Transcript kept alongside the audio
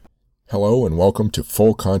Hello and welcome to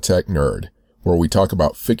Full Contact Nerd, where we talk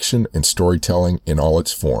about fiction and storytelling in all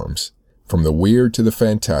its forms. From the weird to the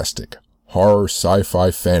fantastic, horror,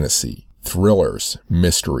 sci-fi, fantasy, thrillers,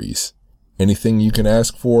 mysteries. Anything you can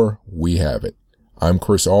ask for, we have it. I'm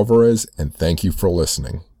Chris Alvarez, and thank you for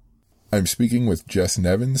listening. I'm speaking with Jess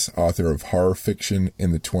Nevins, author of Horror Fiction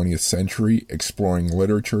in the 20th Century, Exploring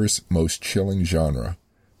Literature's Most Chilling Genre,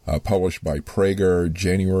 published by Praeger,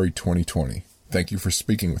 January 2020. Thank you for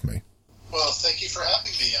speaking with me. Well, thank you for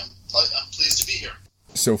having me. I'm pleased to be here.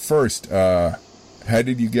 So first, how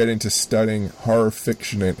did you get into studying horror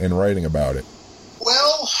fiction and writing about it?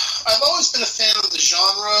 Well, I've always been a fan of the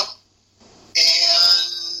genre,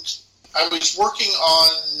 and I was working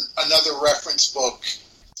on another reference book,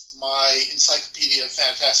 my Encyclopedia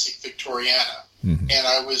Fantastic Victoriana, and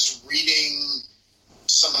I was reading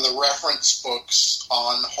some of the reference books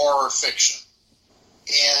on horror fiction,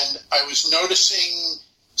 and I was noticing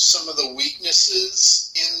some of the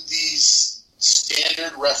weaknesses in these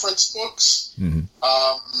standard reference books.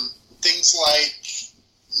 Things like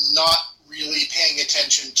not really paying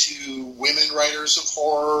attention to women writers of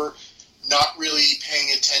horror, not really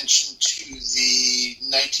paying attention to the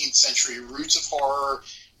 19th century roots of horror,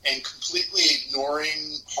 and completely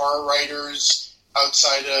ignoring horror writers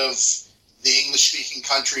outside of the English-speaking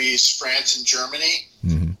countries, France and Germany.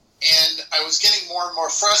 And I was getting more and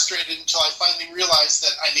more frustrated until I finally realized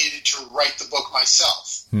that I needed to write the book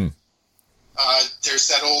myself. There's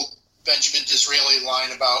that old Benjamin Disraeli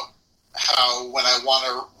line about how when I want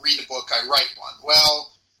to read a book, I write one.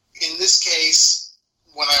 Well, in this case,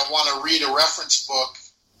 when I want to read a reference book,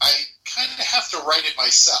 I kind of have to write it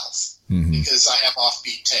myself because I have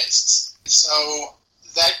offbeat tastes. So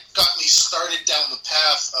that got me started down the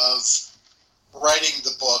path of writing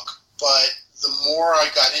the book, but the more I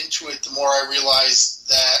got into it, the more I realized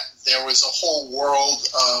that there was a whole world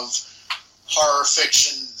of horror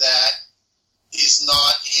fiction that is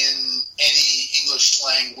not in any English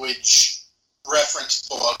language reference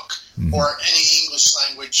book or any English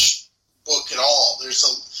language book at all. There's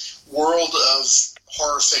a world of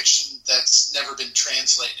horror fiction that's never been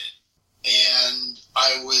translated. And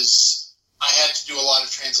I had to do a lot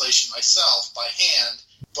of translation myself by hand,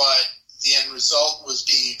 but the end result was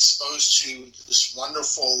being exposed to this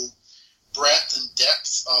wonderful breadth and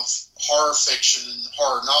depth of horror fiction and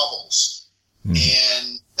horror novels.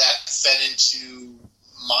 And that fed into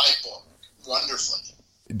my book wonderfully.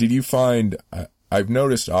 Did you find, I've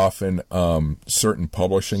noticed often certain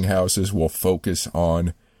publishing houses will focus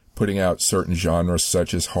on putting out certain genres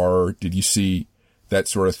such as horror. Did you see that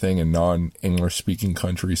sort of thing in non-English speaking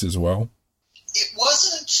countries as well? It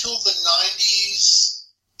wasn't until the 90s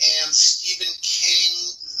and Stephen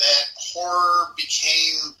King that horror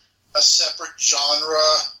became a separate genre,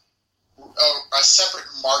 a separate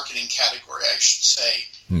marketing category, I should say,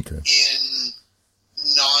 in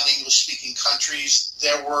non-English speaking countries.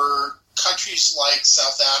 There were countries like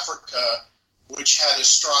South Africa, which had a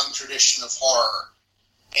strong tradition of horror.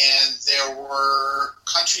 And there were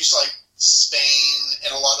countries like Spain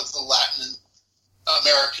and a lot of the Latin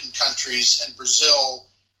American countries and Brazil,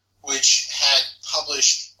 which had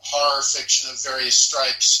published horror fiction of various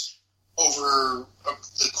stripes over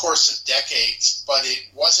the course of decades. But it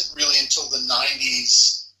wasn't really until the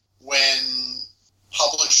 90s when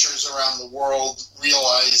publishers around the world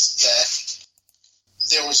realized that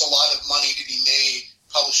there was a lot of money to be made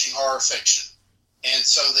publishing horror fiction. And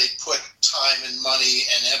so they put time and money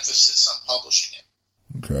and emphasis on publishing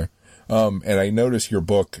it. Okay. And I notice your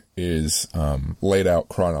book is laid out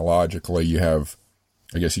chronologically. You have,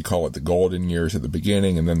 I guess you call it the golden years at the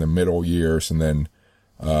beginning, and then the middle years, and then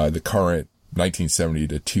the current 1970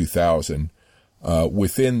 to 2000.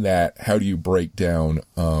 Within that, how do you break down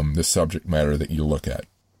the subject matter that you look at?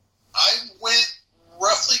 I went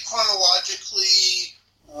roughly chronologically,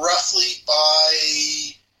 roughly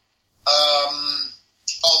by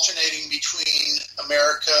alternating between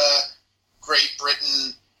America, Great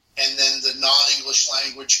Britain, and then the non-English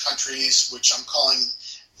language countries, which I'm calling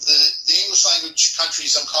the English language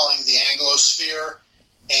countries I'm calling the Anglosphere,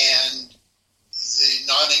 and the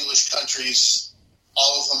non-English countries,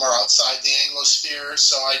 all of them are outside the Anglosphere.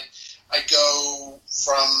 So I go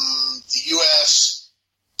from the U.S.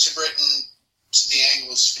 to Britain to the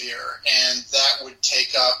Anglosphere, and that would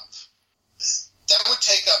take up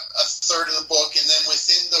a third of the book, and then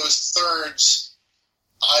within those thirds,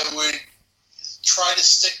 I would try to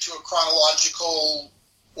stick to a chronological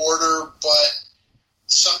order, but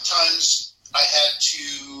sometimes I had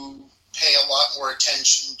to pay a lot more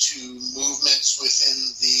attention to movements within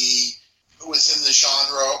the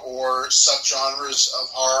genre or subgenres of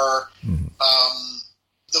horror.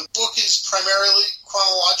 The book is is primarily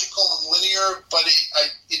chronological and linear, but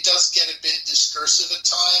it does get a bit discursive at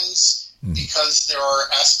times because there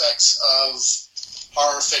are aspects of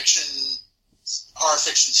horror fiction's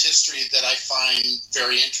history that I find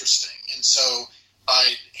very interesting. And so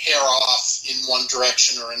I hair off in one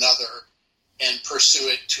direction or another and pursue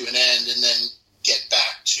it to an end and then get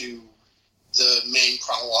back to the main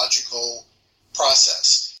chronological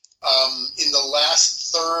process. In the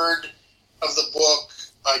last third of the book,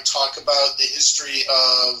 I talk about the history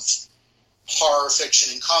of horror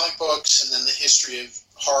fiction in comic books, and then the history of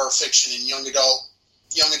horror fiction in young adult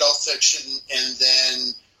fiction, and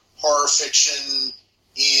then horror fiction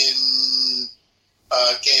in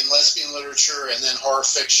gay and lesbian literature, and then horror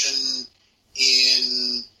fiction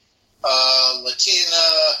in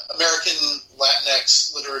American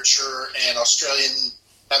Latinx literature and Australian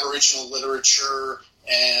Aboriginal literature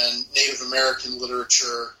and Native American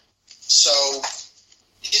literature. So,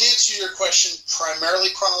 in answer to your question, primarily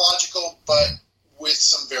chronological, but with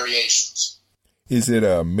some variations. Is it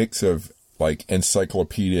a mix of like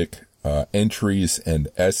encyclopedic entries and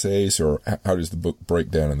essays, or how does the book break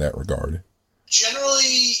down in that regard? Generally,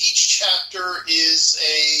 each chapter is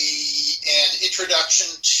an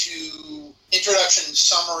introduction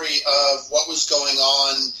summary of what was going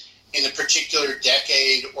on in a particular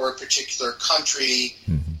decade or a particular country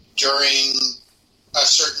during a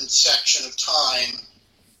certain section of time,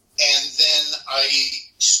 and then I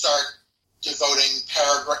start devoting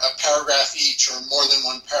a paragraph each or more than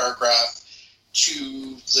one paragraph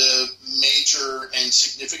to the major and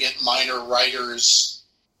significant minor writers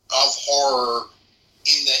of horror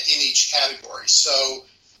in each category. So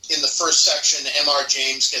in the first section, M.R.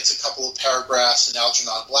 James gets a couple of paragraphs and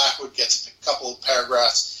Algernon Blackwood gets a couple of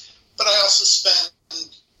paragraphs, but I also spend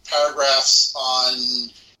paragraphs on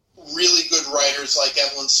really good writers like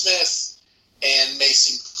Evelyn Smith and May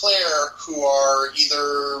Sinclair, who are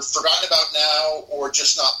either forgotten about now or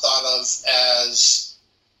just not thought of as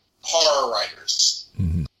horror writers.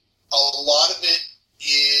 A lot of it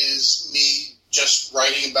is me just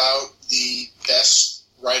writing about the best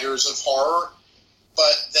writers of horror,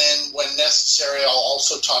 but then when necessary, I'll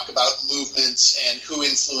also talk about movements and who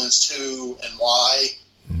influenced who and why.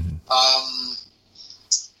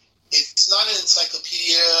 It's not an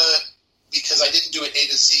encyclopedia because I didn't do it A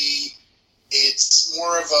to Z. It's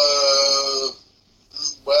more of a,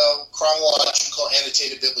 chronological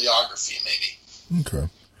annotated bibliography, maybe. Okay.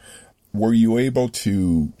 Were you able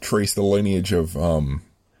to trace the lineage of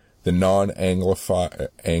the non-Anglo,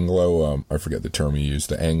 I forget the term you used,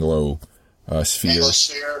 the Anglo sphere?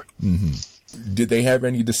 Anglosphere. Did they have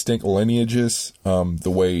any distinct lineages,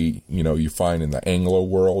 the way, you find in the Anglo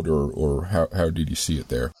world, or how did you see it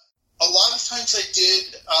there? A lot of times I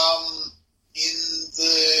did, in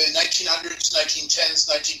the 1900s, 1910s,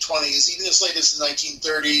 1920s, even as late as the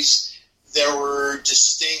 1930s, there were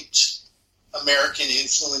distinct American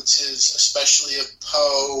influences, especially of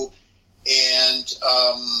Poe and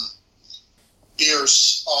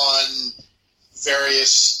Bierce, on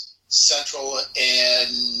various Central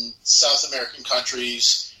and South American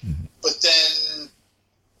countries. But then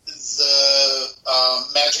the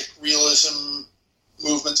magic realism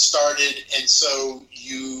movement started, and so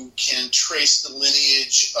you can trace the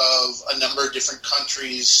lineage of a number of different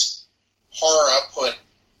countries' horror output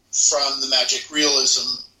from the magic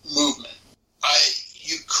realism movement.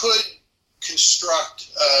 You could construct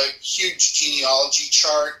a huge genealogy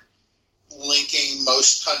chart linking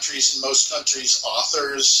most countries and most countries'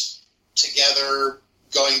 authors together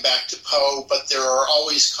going back to Poe, but there are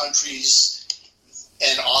always countries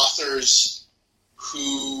and authors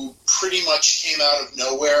who pretty much came out of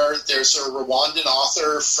nowhere. There's a Rwandan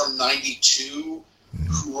author from 92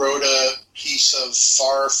 who wrote a piece of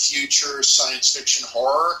far future science fiction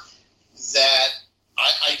horror that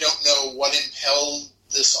I don't know what impelled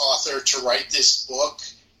this author to write this book.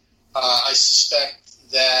 I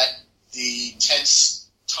suspect that the tense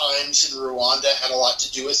times in Rwanda had a lot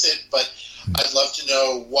to do with it, but I'd love to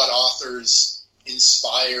know what authors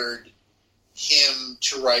inspired him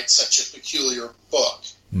to write such a peculiar book.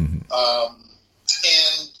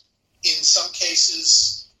 And in some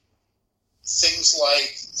cases, things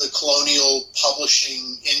like the colonial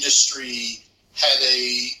publishing industry had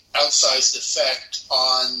a outsized effect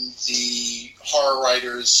on the horror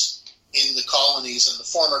writers in the colonies and the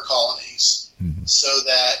former colonies, so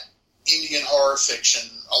that Indian horror fiction,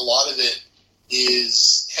 a lot of it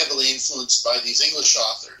is heavily influenced by these English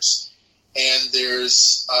authors. And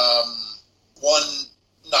there's one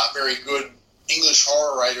not very good English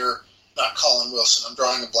horror writer, not Colin Wilson, I'm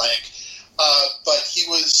drawing a blank, but he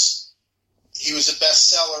was He was a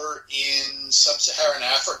bestseller in sub-Saharan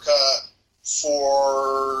Africa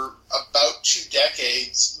for about 2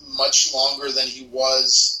 decades, much longer than he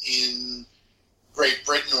was in Great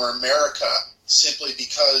Britain or America, simply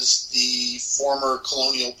because the former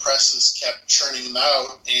colonial presses kept churning them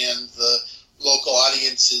out and the local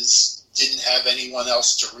audiences didn't have anyone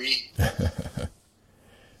else to read. I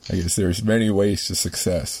guess there's many ways to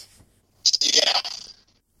success. Yeah.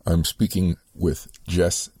 I'm speaking with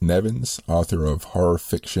Jess Nevins, author of Horror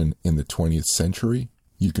Fiction in the 20th Century.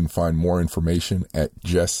 You can find more information at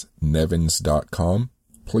jessnevins.com.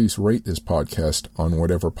 Please rate this podcast on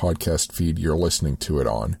whatever podcast feed you're listening to it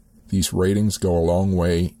on. These ratings go a long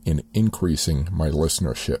way in increasing my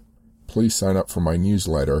listenership. Please sign up for my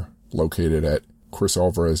newsletter located at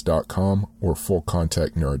chrisalvarez.com or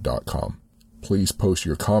fullcontactnerd.com. Please post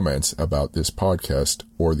your comments about this podcast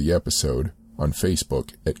or the episode on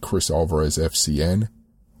Facebook at Chris Alvarez FCN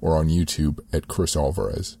or on YouTube at Chris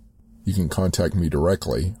Alvarez. You can contact me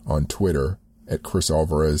directly on Twitter at Chris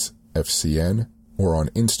Alvarez FCN or on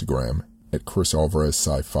Instagram at Chris Alvarez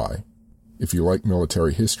Sci-Fi. If you like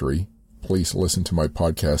military history, please listen to my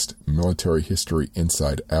podcast Military History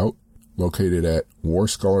Inside Out, located at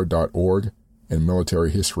warscholar.org and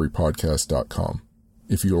militaryhistorypodcast.com.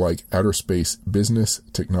 If you like outer space business,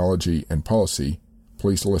 technology, and policy,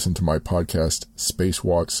 please listen to my podcast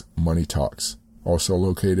Spacewalks Money Talks, also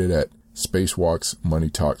located at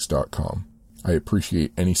spacewalksmoneytalks.com. I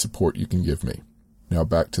appreciate any support you can give me. Now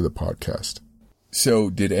back to the podcast. So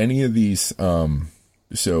did any of these,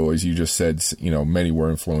 so as you just said, many were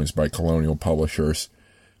influenced by colonial publishers,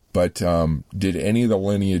 but did any of the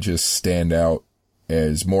lineages stand out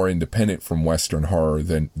as more independent from Western horror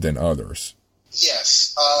than others?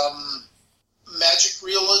 Yes. Magic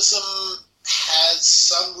realism has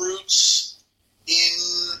some roots in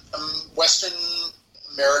Western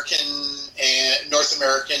American and North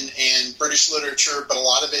American and British literature, but a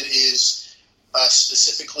lot of it is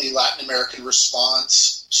specifically Latin American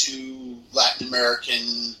response to Latin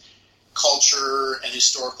American culture and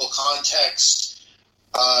historical context.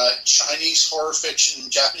 Chinese horror fiction,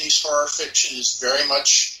 Japanese horror fiction is very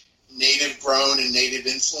much native grown and native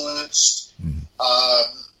influenced.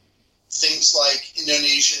 Things like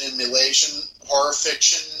Indonesian and Malaysian horror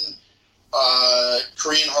fiction, South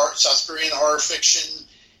Korean horror fiction,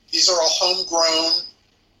 these are all homegrown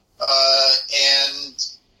and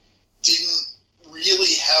didn't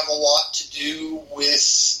really have a lot to do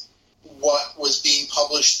with what was being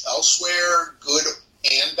published elsewhere, good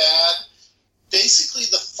and bad. Basically,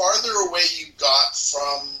 the farther away you got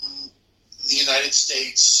from the United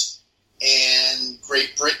States and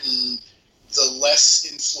Great Britain, the less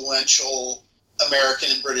influential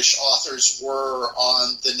American and British authors were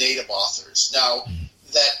on the native authors. Now,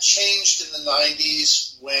 that changed in the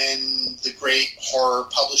 90s when the great horror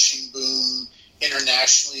publishing boom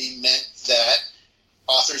internationally meant that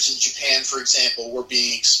authors in Japan, for example, were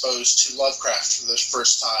being exposed to Lovecraft for the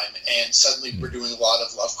first time, and suddenly we're doing a lot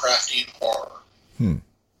of Lovecraftian horror.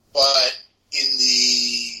 But in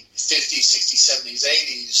the 50s, 60s, 70s,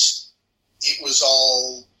 80s, it was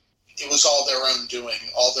all their own doing,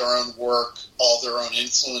 all their own work, all their own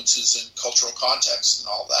influences and cultural context and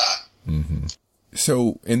all that.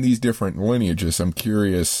 So in these different lineages, I'm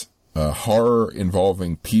curious, horror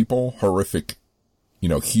involving people, horrific,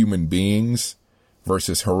 human beings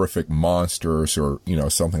versus horrific monsters or,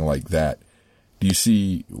 something like that.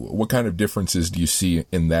 What kind of differences do you see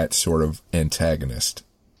in that sort of antagonist?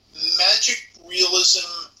 Magic realism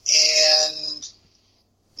and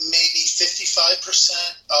maybe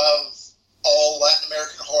 55% of all Latin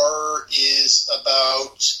American horror is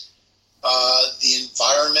about the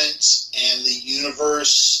environment and the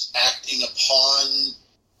universe acting upon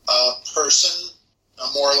a person, a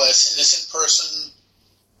more or less innocent person,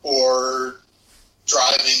 or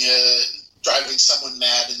driving someone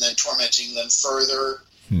mad and then tormenting them further.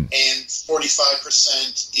 And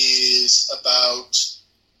 45% is about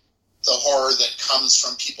the horror that comes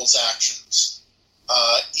from people's actions.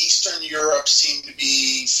 Eastern Europe seemed to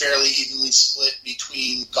be fairly evenly split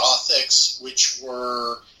between Gothics, which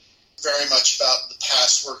were very much about the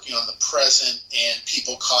past working on the present and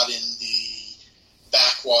people caught in the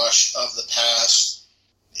backwash of the past,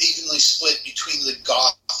 evenly split between the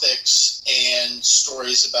Gothics and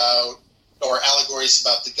stories about, or allegories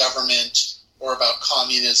about the government or about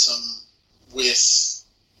communism, with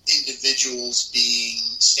individuals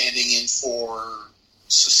standing in for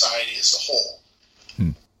society as a whole.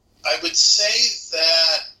 I would say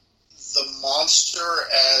that the monster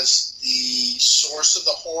as the source of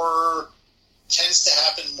the horror tends to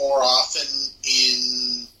happen more often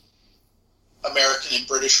in American and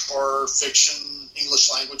British horror fiction,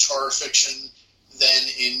 English language horror fiction, than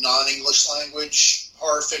in non-English language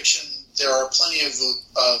horror fiction. There are plenty of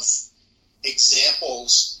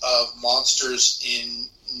examples of monsters in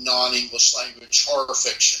non-English language horror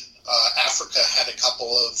fiction. Africa had a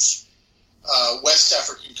couple of West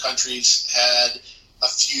African countries had a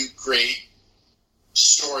few great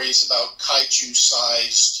stories about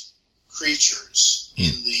kaiju-sized creatures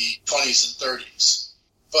in the 20s and 30s.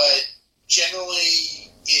 But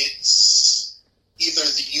generally, it's either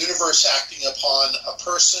the universe acting upon a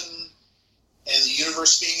person and the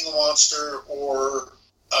universe being the monster, or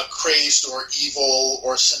a crazed or evil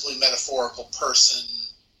or simply metaphorical person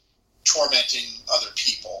tormenting other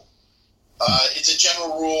people. It's a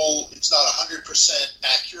general rule. It's not 100%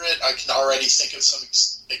 accurate. I can already think of some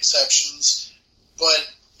exceptions,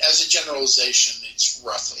 but as a generalization, it's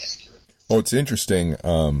roughly accurate. Well, it's interesting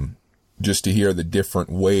just to hear the different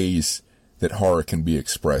ways that horror can be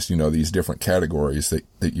expressed. You know, these different categories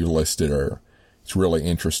that you listed it's really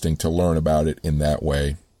interesting to learn about it in that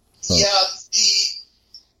way. Yeah,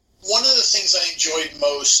 one of the things I enjoyed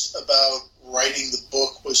most about writing the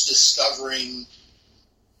book was discovering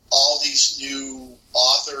all these new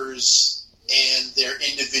authors and their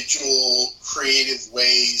individual creative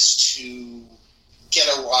ways to get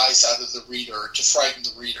a rise out of the reader, to frighten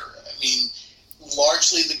the reader. I mean,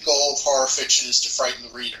 largely the goal of horror fiction is to frighten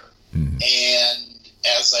the reader. Mm-hmm. And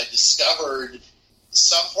as I discovered,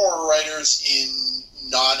 some horror writers in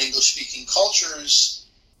non-English speaking cultures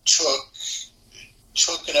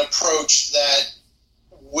took an approach that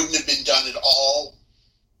wouldn't have been done at all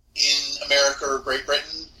in America or Great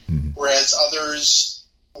Britain, whereas others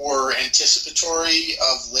were anticipatory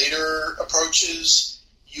of later approaches.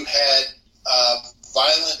 You had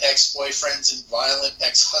violent ex-boyfriends and violent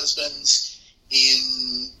ex-husbands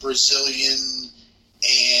in Brazilian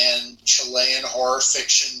and Chilean horror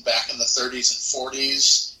fiction back in the 30s and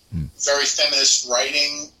 40s. Very feminist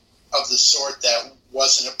writing of the sort that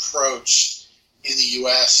wasn't approached in the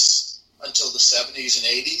U.S. until the 70s and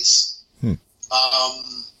 80s.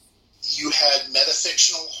 You had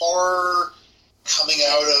metafictional horror coming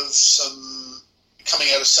out of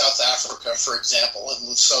South Africa, for example, in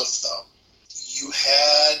Lesotho. You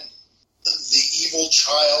had the evil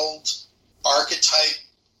child archetype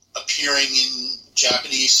appearing in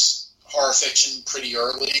Japanese horror fiction pretty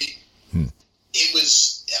early. It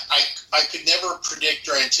was I could never predict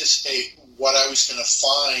or anticipate what I was going to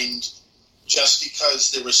find, just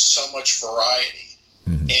because there was so much variety.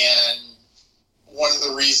 And one of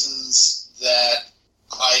the reasons that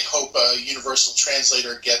I hope a universal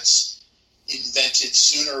translator gets invented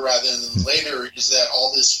sooner rather than later is that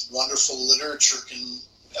all this wonderful literature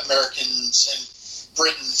Americans and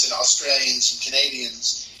Britons and Australians and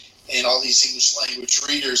Canadians and all these English language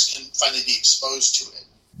readers can finally be exposed to it.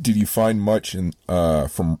 Did you find much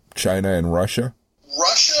from China and Russia?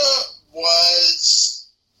 Russia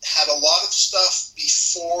had a lot of stuff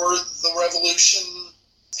before the revolution,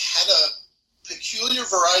 had a peculiar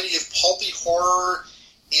variety of pulpy horror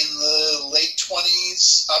in the late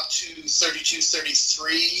 20s up to 32,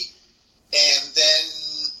 33, and then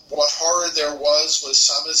what horror there was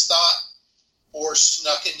samizdat, or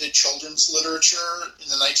snuck into children's literature in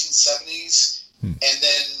the 1970s, and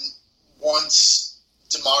then once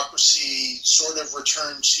democracy sort of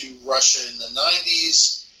returned to Russia in the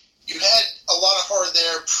 90s, you had a lot of horror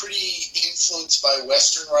there, pretty influenced by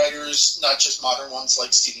Western writers, not just modern ones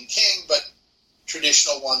like Stephen King, but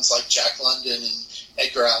traditional ones like Jack London and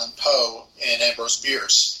Edgar Allan Poe and Ambrose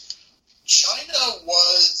Bierce. China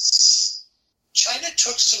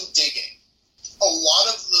took some digging. A lot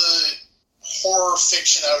of the horror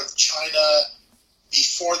fiction out of China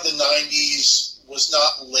before the 90s was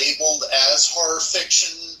not labeled as horror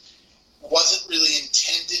fiction, wasn't really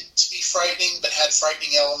intended to be frightening, but had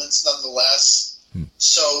frightening elements nonetheless.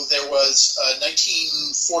 So there was a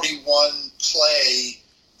 1941 play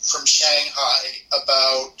from Shanghai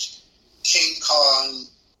about King Kong,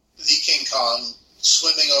 the King Kong,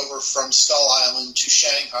 swimming over from Skull Island to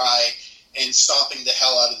Shanghai and stomping the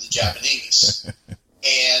hell out of the Japanese.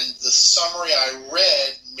 And the summary I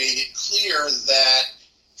read made it clear that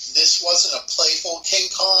this wasn't a playful King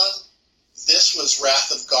Kong. This was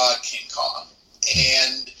Wrath of God King Kong.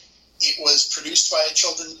 And it was produced by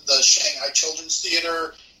the Shanghai Children's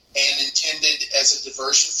Theater and intended as a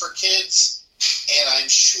diversion for kids. And I'm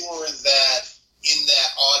sure that in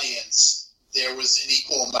that audience, there was an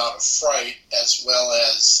equal amount of fright as well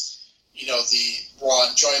as, the raw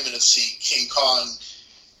enjoyment of seeing King Kong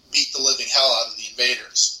beat the living hell out of the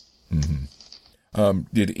invaders.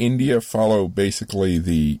 Did India follow basically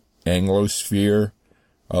the Anglosphere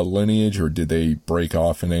lineage, or did they break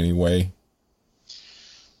off in any way?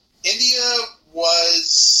 India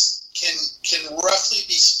can roughly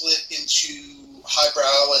be split into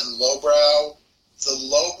highbrow and lowbrow. The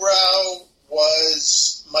lowbrow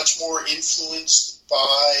was much more influenced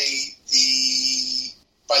by the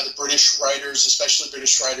British writers, especially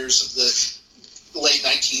British writers of the late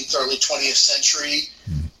 19th, early 20th century.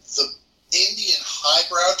 The Indian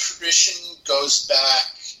highbrow tradition goes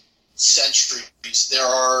back centuries. There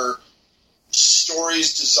are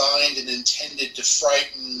stories designed and intended to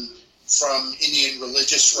frighten from Indian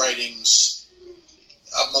religious writings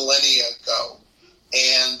a millennia ago.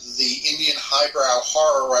 And the Indian highbrow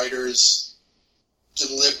horror writers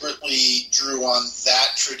deliberately drew on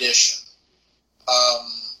that tradition.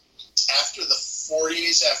 After the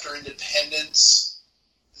 40s, after independence,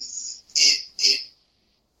 the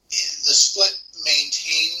split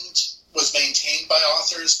was maintained by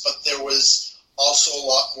authors, but there was also a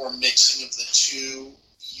lot more mixing of the two.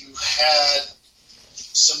 You had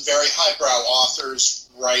some very highbrow authors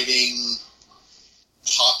writing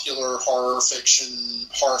popular horror fiction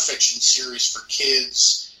series for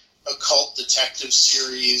kids, occult detective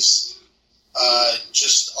series,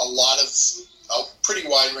 just a pretty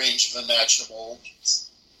wide range of imaginable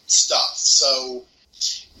stuff. So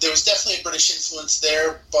there was definitely a British influence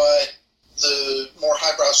there, but the more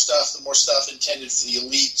highbrow stuff, the more stuff intended for the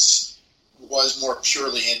elites, was more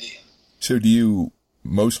purely Indian. So do you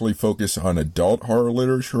mostly focus on adult horror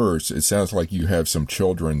literature, or it sounds like you have some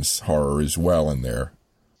children's horror as well in there?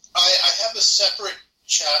 I have a separate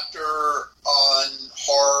chapter on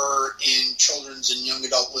horror in children's and young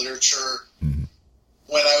adult literature. Mm-hmm.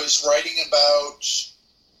 When I was writing about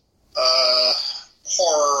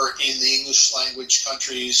horror in the English language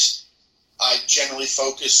countries, I generally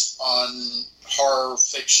focused on horror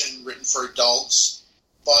fiction written for adults.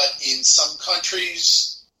 But in some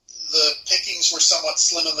countries, the pickings were somewhat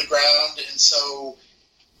slim on the ground, and so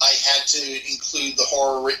I had to include the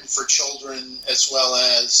horror written for children as well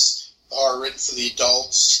as the horror written for the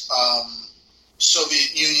adults.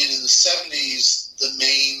 Soviet Union in the 70s, the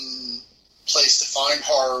main place to find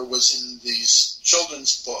horror was in these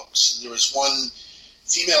children's books. And there was one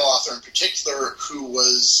female author in particular who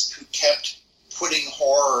kept putting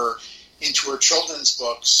horror into her children's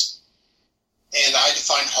books. And I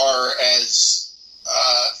define horror as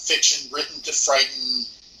fiction written to frighten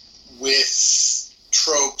with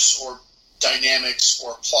tropes or dynamics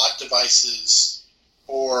or plot devices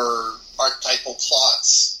or archetypal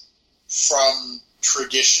plots from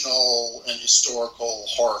traditional and historical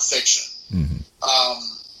horror fiction. Mm-hmm.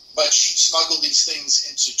 But she'd smuggle these things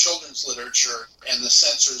into children's literature, and the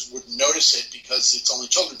censors wouldn't notice it because it's only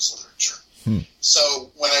children's literature.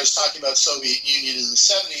 So when I was talking about Soviet Union in the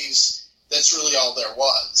 70s, that's really all there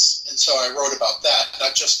was. And so I wrote about that,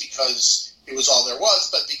 not just because it was all there was,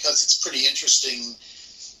 but because it's pretty interesting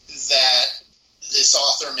that this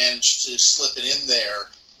author managed to slip it in there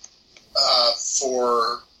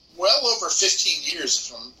for well over 15 years,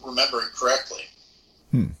 if I'm remembering correctly.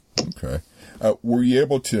 Okay. Were you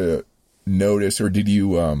able to notice, or did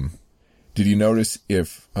you notice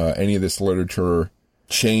if any of this literature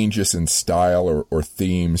changes in style or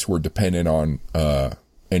themes were dependent on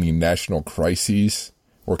any national crises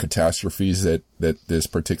or catastrophes that this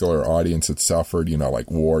particular audience had suffered,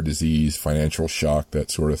 like war, disease, financial shock,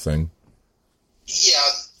 that sort of thing?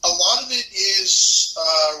 Yeah, a lot of it is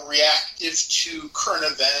reactive to current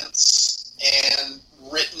events and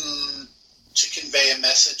written to convey a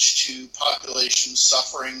message to populations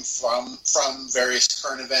suffering from various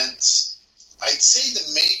current events. I'd say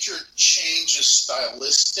the major change is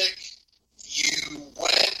stylistic. You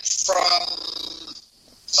went from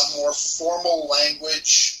a more formal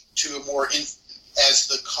language to a more, as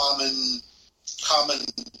the common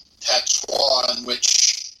patois in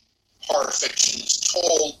which horror fiction is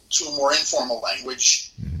told, to a more informal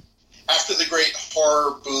language. Mm-hmm. After the great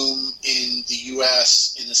horror boom in the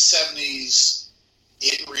U.S. in the 70s,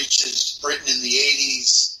 it reaches Britain in the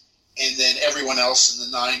 80s, and then everyone else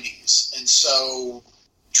in the 90s. And so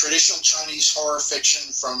traditional Chinese horror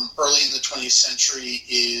fiction from early in the 20th century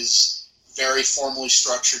is very formally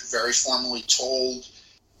structured, very formally told,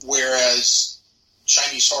 whereas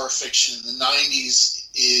Chinese horror fiction in the 90s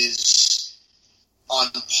is on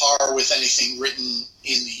par with anything written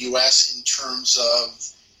in the U.S. in terms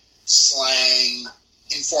of slang,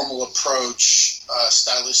 informal approach,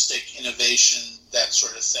 stylistic innovation, that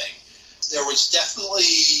sort of thing. There was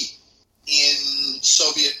definitely, in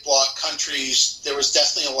Soviet bloc countries, there was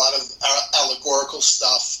definitely a lot of allegorical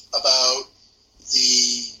stuff about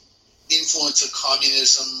the influence of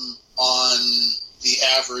communism on the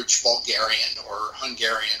average Bulgarian or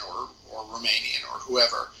Hungarian or Romanian or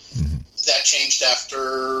whoever. Mm-hmm. That changed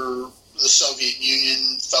after the Soviet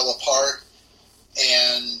Union fell apart,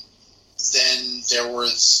 and then there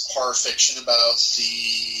was horror fiction about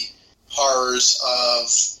the horrors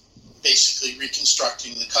of basically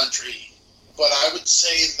reconstructing the country. But I would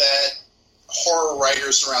say that horror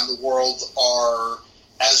writers around the world are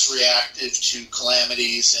as reactive to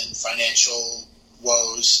calamities and financial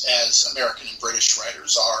woes as American and British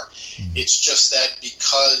writers are. Mm-hmm. It's just that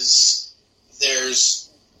because there's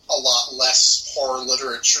a lot less horror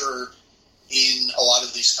literature in a lot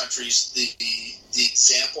of these countries, the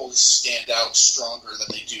examples stand out stronger than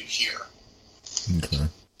they do here. Okay.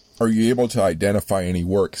 Are you able to identify any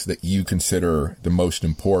works that you consider the most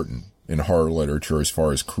important in horror literature as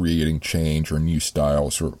far as creating change or new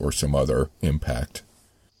styles or some other impact?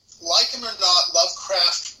 Like him or not,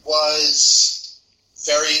 Lovecraft was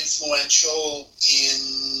very influential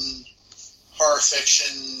in horror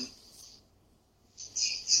fiction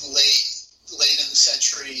late in the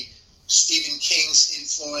century. Stephen King's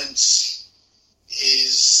influence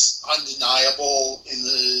is undeniable in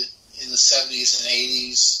the 70s and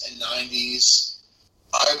 80s and 90s.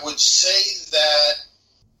 I would say that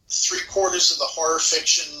 3/4 of the horror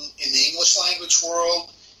fiction in the English language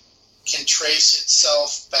world can trace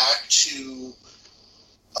itself back to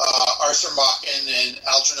Arthur Machen and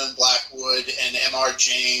Algernon Blackwood and M.R.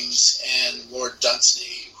 James and Lord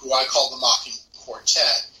Dunsany, who I call the Machen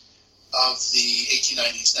Quartet of the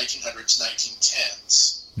 1890s, 1900s,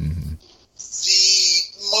 1910s. Mm-hmm.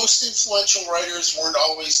 The most influential writers weren't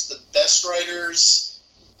always the best writers,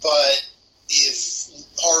 but if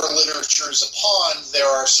horror literature is a pond, there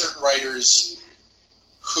are certain writers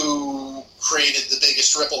who created the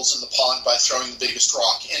biggest ripples in the pond by throwing the biggest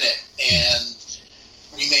rock in it. And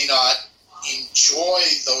we may not enjoy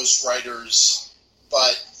those writers,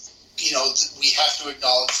 but, we have to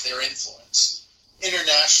acknowledge their influence.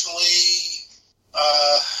 Internationally,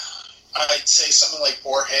 I'd say someone like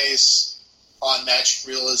Borges on magic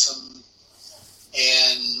realism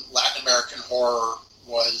and Latin American horror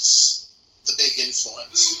was the big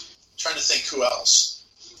influence. I'm trying to think who else.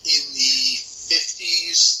 In the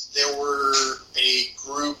 50s, there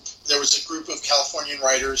was a group of Californian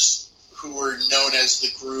writers who were known as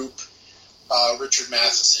the group, Richard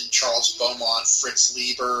Matheson, Charles Beaumont, Fritz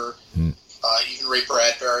Leiber, even Ray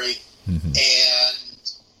Bradbury, and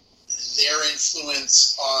their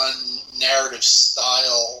influence on narrative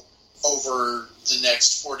style over the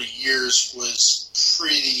next 40 years was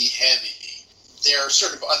pretty heavy. They're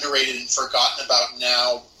sort of underrated and forgotten about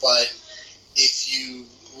now, but if you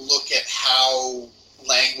look at how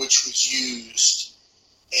language was used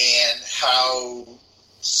and how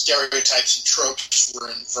stereotypes and tropes were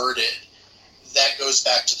inverted, that goes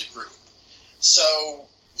back to the group. So,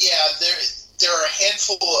 yeah, there are a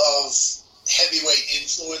handful of heavyweight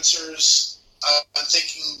influencers. I'm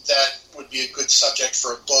thinking that would be a good subject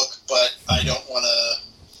for a book, but I don't want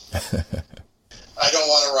to. I don't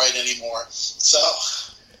want to write anymore. So,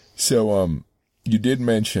 you did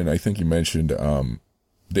mention. I think you mentioned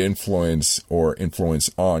the influence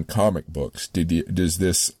on comic books. Does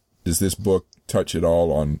this book touch at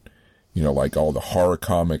all on, like all the horror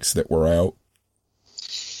comics that were out?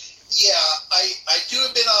 Yeah, I do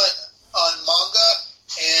a bit on manga,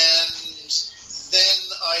 and then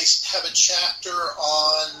I have a chapter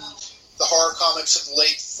on the horror comics of the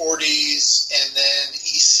late 40s, and then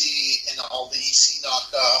EC and all the EC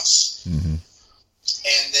knockoffs,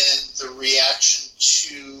 and then the reaction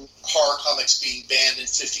to horror comics being banned in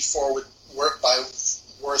 1954 by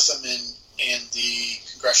Wortham and the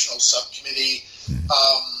Congressional Subcommittee,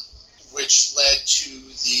 which led to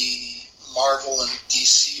the Marvel and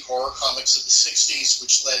DC horror comics of the 60s,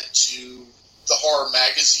 which led to the horror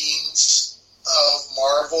magazines of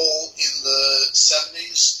Marvel in the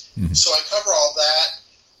 70s. So I cover all that.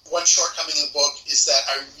 One shortcoming in the book is that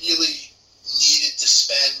I really needed to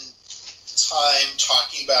spend time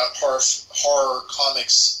talking about horror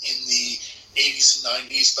comics in the 80s and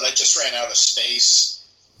 90s, but I just ran out of space.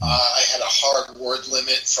 I had a hard word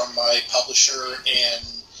limit from my publisher, and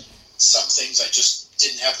some things I just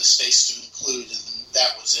didn't have the space to include, and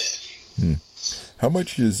that was it. How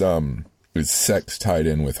much is sex tied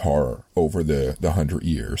in with horror over the 100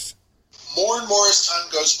 years? More and more as time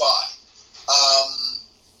goes by.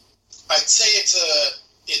 I'd say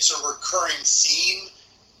it's a recurring theme,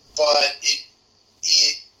 but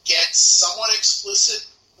it gets somewhat explicit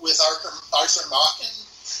with Arthur Machen,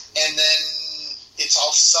 and then it's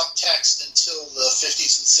all subtext until the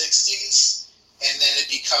 50s and 60s, and then it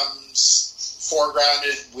becomes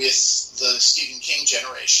foregrounded with the Stephen King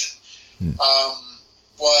generation.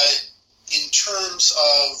 but in terms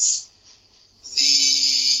of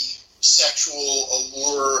the sexual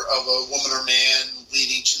allure of a woman or man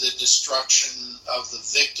leading to the destruction of the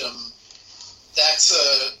victim, that's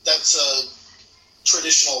a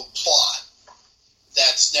traditional plot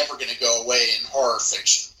that's never going to go away in horror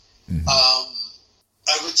fiction. Mm-hmm.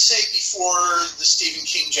 I would say before the Stephen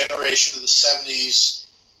King generation of the 70s,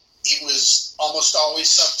 it was almost always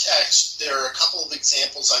subtext. There are a couple of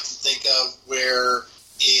examples I can think of where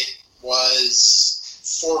it was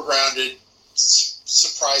foregrounded,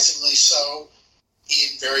 surprisingly so,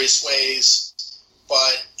 in various ways,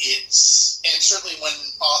 but and certainly when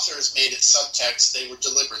authors made it subtext, they were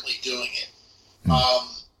deliberately doing it.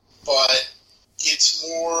 But it's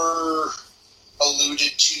more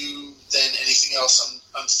alluded to than anything else.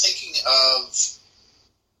 I'm thinking of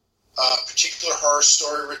a particular horror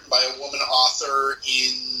story written by a woman author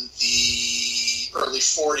in the early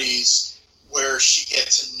 40s where she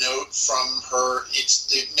gets a note from her. It's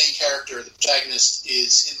the main character, the protagonist,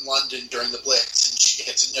 is in London during the Blitz, and she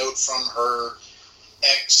gets a note from her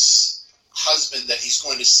ex-husband that he's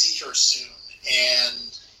going to see her soon,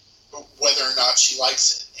 and whether or not she likes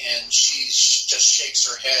it. And she just shakes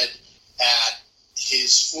her head at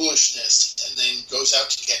his foolishness and then goes out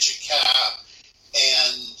to catch a cab.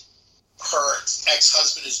 And her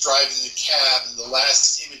ex-husband is driving the cab, and the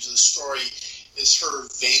last image of the story is her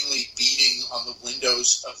vainly beating on the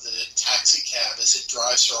windows of the taxi cab as it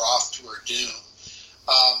drives her off to her doom.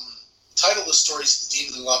 Title of the story is The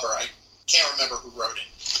Demon Lover. I can't remember who wrote it.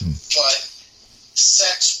 But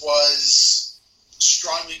sex was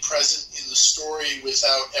strongly present in the story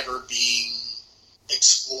without ever being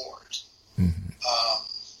explored.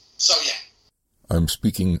 So, yeah. I'm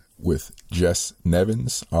speaking with Jess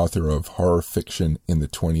Nevins, author of Horror Fiction in the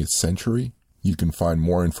 20th Century. You can find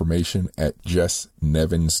more information at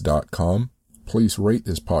jessnevins.com. Please rate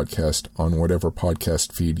this podcast on whatever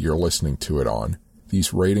podcast feed you're listening to it on.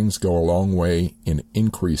 These ratings go a long way in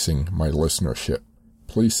increasing my listenership.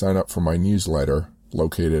 Please sign up for my newsletter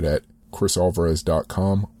located at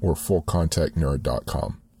chrisalvarez.com or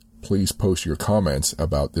fullcontactnerd.com. Please post your comments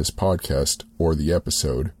about this podcast or the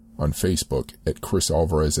episode on Facebook at Chris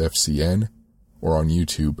Alvarez FCN or on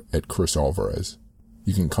YouTube at Chris Alvarez.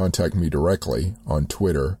 You can contact me directly on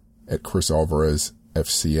Twitter at Chris Alvarez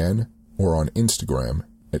FCN or on Instagram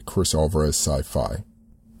at Chris Alvarez Sci-Fi.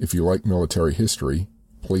 If you like military history,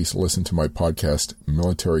 please listen to my podcast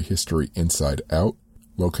Military History Inside Out,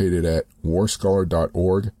 located at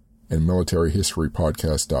warscholar.org and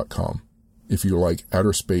militaryhistorypodcast.com. If you like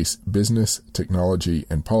outer space business, technology,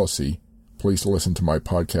 and policy, please listen to my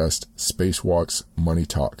podcast Spacewalks Money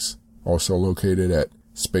Talks, also located at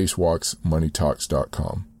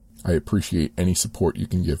spacewalksmoneytalks.com. I appreciate any support you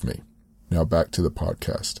can give me. Now back to the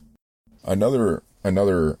podcast. Another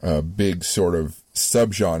big sort of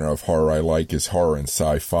subgenre of horror I like is horror and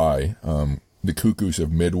sci-fi. The Cuckoos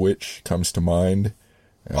of Midwich comes to mind.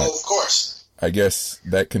 Of course. I guess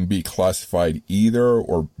that can be classified either,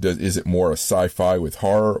 or is it more a sci-fi with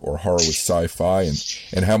horror or horror with sci-fi?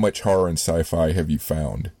 And how much horror and sci-fi have you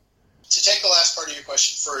found? To take the last part of your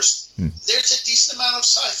question first, there's a decent amount of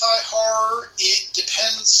sci-fi horror. It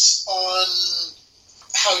depends on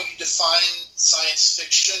how you define science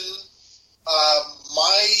fiction.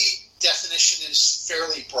 My definition is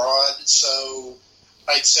fairly broad, so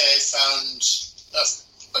I'd say I found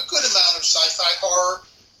a good amount of sci-fi horror,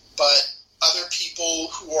 but other people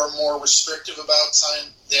who are more restrictive about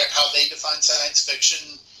how they define science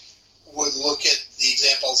fiction would look at the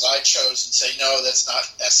examples I chose and say, no, that's not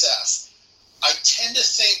SF. I tend to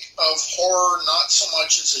think of horror not so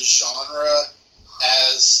much as a genre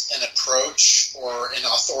as an approach or an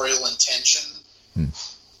authorial intention.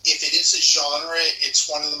 If it is a genre, it's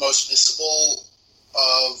one of the most missable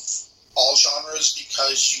of all genres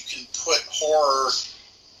because you can put horror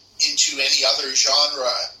into any other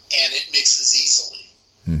genre and it mixes easily.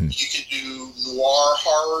 You can do noir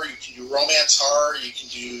horror, you can do romance horror, you can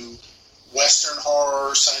do Western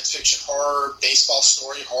horror, science fiction horror, baseball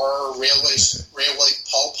story horror, railway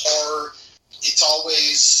pulp horror. It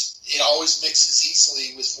always mixes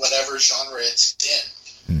easily with whatever genre it's in.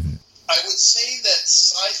 I would say that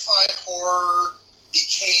sci-fi horror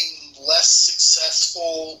became less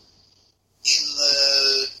successful in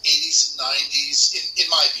the 80s and 90s, in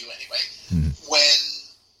my view anyway, when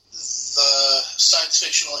the science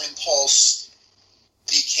fictional impulse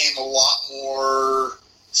became a lot more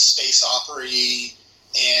space opera-y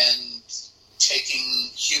and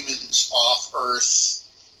taking humans off Earth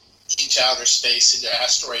into outer space, into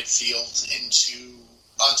asteroid fields,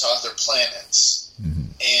 onto other planets,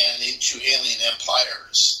 and into alien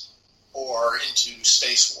empires. or into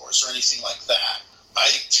Space Wars or anything like that. I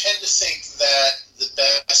tend to think that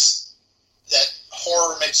that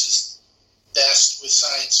horror mixes best with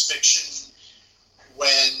science fiction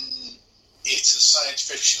when it's a science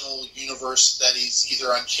fictional universe that is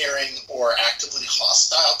either uncaring or actively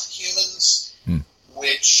hostile to humans,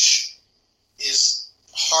 which is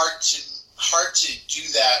hard to do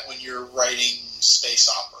that when you're writing space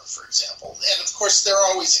opera, for example. And of course, there are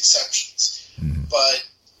always exceptions. But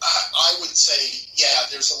I would say, yeah,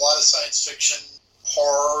 there's a lot of science fiction,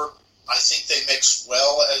 horror. I think they mix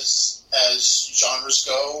well as genres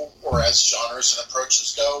go, or as genres and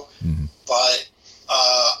approaches go. But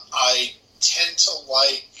I tend to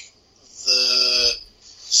like the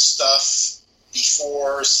stuff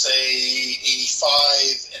before, say,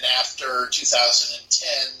 85 and after 2010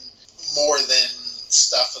 more than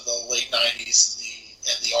stuff of the late 90s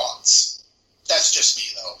and the aughts. That's just me,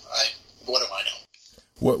 though. What do I know?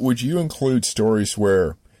 What would you include stories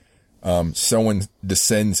where someone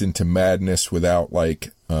descends into madness without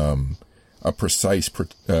like a precise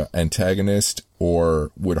antagonist,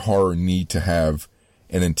 or would horror need to have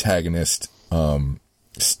an antagonist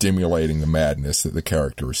stimulating the madness that the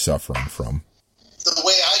character is suffering from? The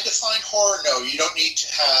way I define horror, no, you don't need to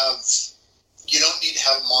have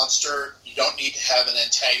a monster. You don't need to have an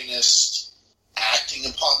antagonist acting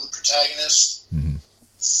upon the protagonist.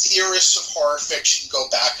 Theorists of horror fiction go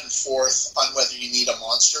back and forth on whether you need a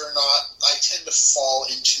monster or not. I tend to fall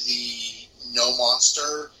into the no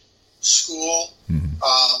monster school.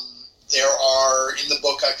 There are, in the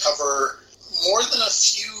book, I cover more than a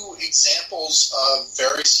few examples of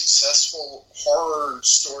very successful horror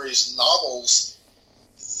stories and novels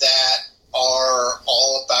that are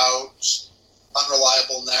all about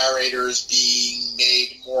unreliable narrators being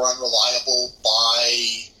made more unreliable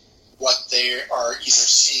by what they are either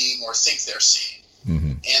seeing or think they're seeing.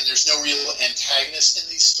 And there's no real antagonist in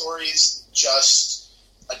these stories, just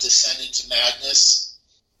a descent into madness.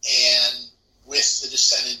 And with the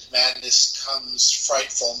descent into madness comes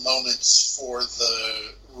frightful moments for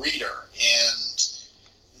the reader. And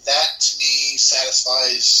that, to me,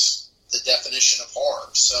 satisfies the definition of horror.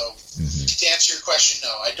 So, to answer your question,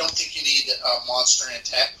 no, I don't think you need a monster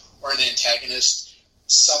or an antagonist.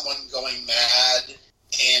 Someone going mad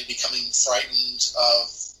and becoming frightened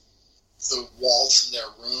of the walls in their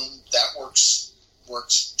room, that works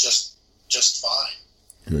just fine.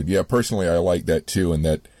 Good. Yeah, personally, I like that too, and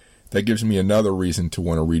that gives me another reason to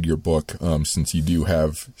want to read your book, since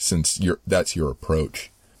that's your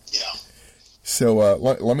approach. Yeah. So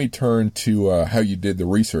let me turn to how you did the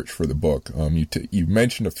research for the book. You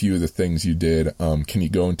mentioned a few of the things you did. Can you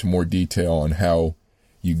go into more detail on how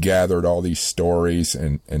you gathered all these stories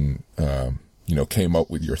and came up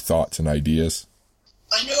with your thoughts and ideas?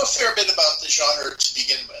 I knew a fair bit about the genre to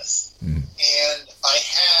begin with, and I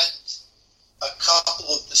had a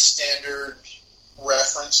couple of the standard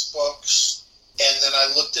reference books, and then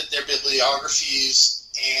I looked at their bibliographies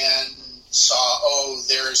and saw,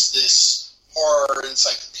 there's this horror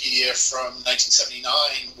encyclopedia from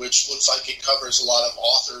 1979, which looks like it covers a lot of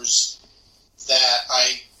authors that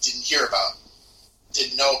I didn't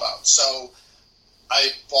know about. So I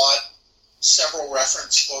bought several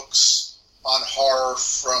reference books on horror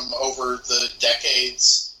from over the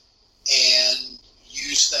decades and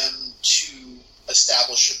used them to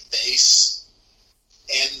establish a base.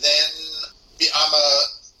 And then I'm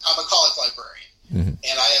a college librarian,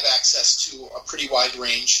 and I have access to a pretty wide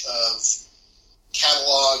range of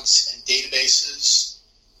catalogs and databases,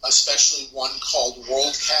 especially one called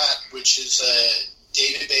WorldCat, which is a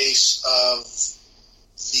database of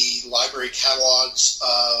the library catalogs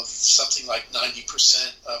of something like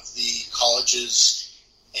 90% of the colleges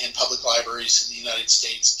and public libraries in the United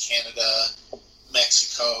States, Canada,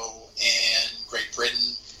 Mexico, and Great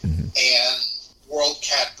Britain. And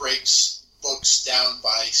WorldCat breaks books down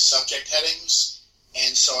by subject headings,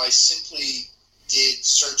 and so I simply did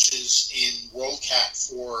searches in WorldCat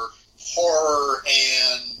for horror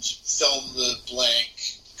and film the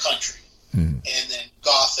blank country, and then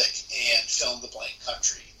gothic and film the blank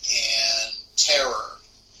country, and terror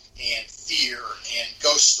and fear and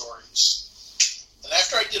ghost stories. And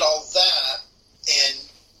after I did all that and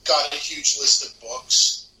got a huge list of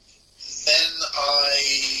books, then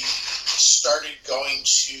I started going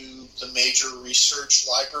to the major research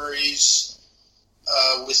libraries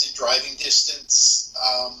within driving distance,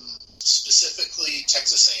 specifically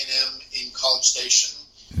Texas A&M in College Station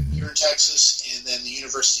here in Texas, and then the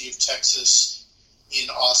University of Texas in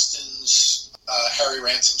Austin's Harry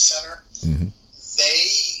Ransom Center.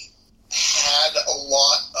 They had a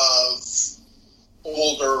lot of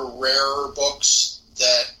older, rarer books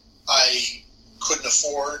that I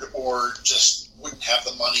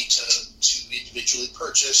individually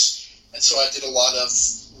purchase, and so I did a lot of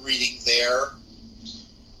reading there.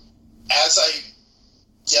 As I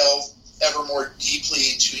delved ever more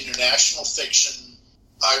deeply into international fiction,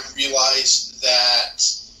 I realized that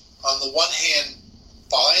on the one hand,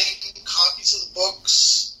 buying copies of the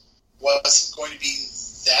books wasn't going to be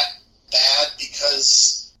that bad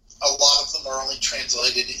because a lot of them are only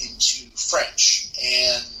translated into French,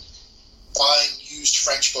 and buying used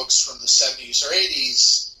French books from the 70s or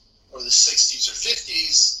 80s or the 60s or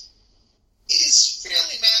 50s is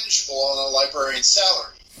fairly manageable on a librarian's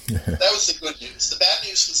salary. That was the good news. The bad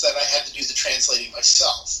news was that I had to do the translating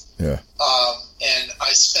myself. Yeah. And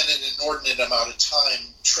I spent an inordinate amount of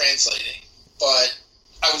time translating, but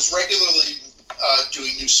I was regularly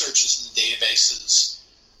doing new searches in the databases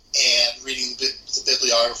and reading the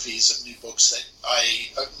bibliographies of new books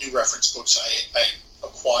new reference books I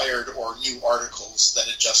acquired, or new articles that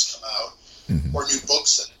had just come out, or new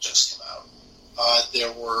books that had just come out.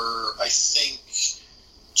 There were, I think,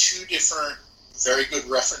 2 different very good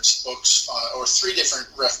reference books, or 3 different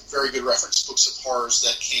very good reference books of horrors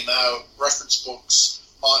that came out, reference books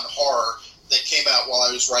on horror that came out while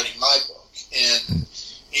I was writing my book. And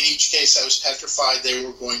in each case, I was petrified they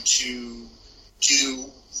were going to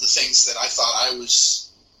do the things that I thought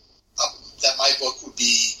that my book would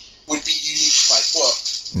be unique to my book,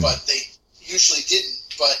 but they usually didn't.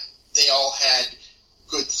 But they all had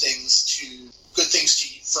good things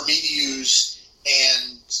for me to use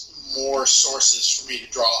and more sources for me to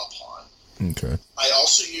draw upon. Okay. I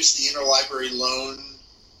also used the interlibrary loan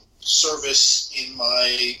service in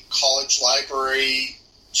my college library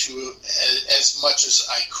to as much as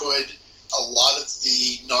I could. A lot of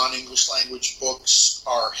the non-English language books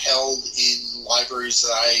are held in libraries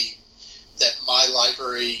that my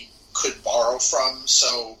library could borrow from,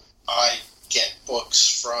 so I get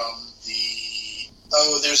books from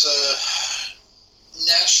there's a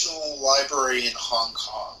national library in Hong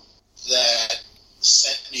Kong that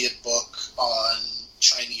sent me a book on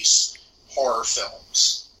Chinese horror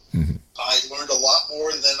films. Mm-hmm. I learned a lot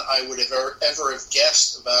more than I would have ever have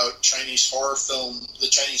guessed about the Chinese horror film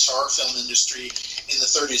industry in the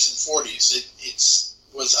 30s and 40s. It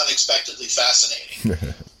was unexpectedly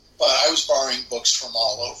fascinating. But I was borrowing books from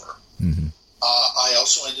all over. Mm-hmm. I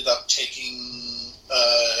also ended up taking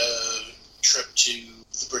a trip to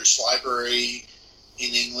the British Library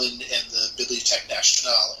in England and the Bibliothèque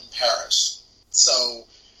Nationale in Paris. So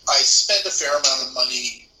I spent a fair amount of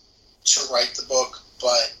money to write the book,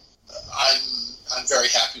 but I'm very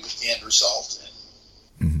happy with the end result,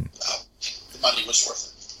 and the money was worth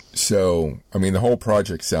it. So, I mean, the whole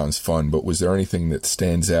project sounds fun, but was there anything that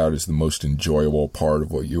stands out as the most enjoyable part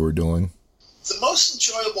of what you were doing? The most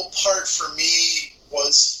enjoyable part for me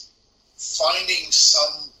was finding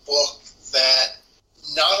some book that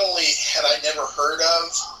not only had I never heard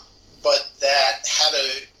of, but that had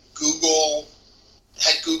Google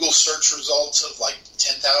search results of like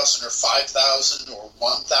 10,000 or 5,000 or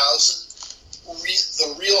 1,000.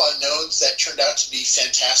 The real unknowns that turned out to be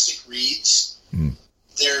fantastic reads.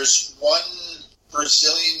 There's one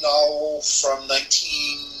Brazilian novel from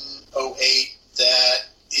 1908 that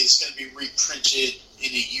is going to be reprinted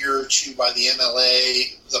in a year or 2 by the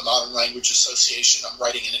MLA, the Modern Language Association. I'm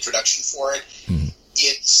writing an introduction for it.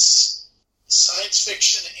 It's science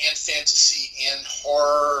fiction and fantasy and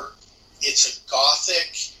horror. It's a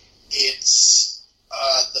gothic. It's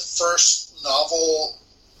the first novel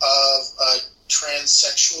of a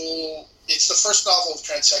transsexual. It's the first novel of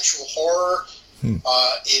transsexual horror.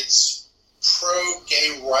 It's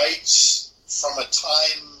pro-gay rights from a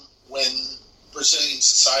time when Brazilian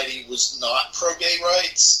society was not pro-gay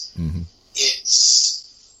rights.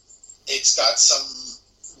 It's got some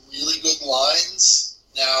really good lines.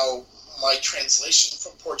 Now, my translation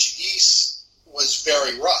from Portuguese was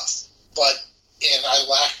very rough, and I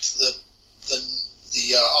lacked the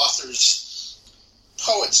author's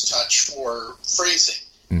poet's touch for phrasing.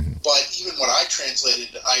 But even what I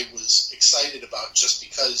translated, I was excited about, just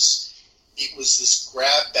because it was this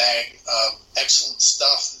grab bag of excellent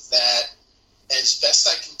stuff that, as best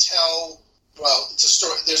I can tell, well, it's a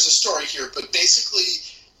story. There's a story here, but basically,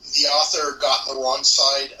 the author got on the wrong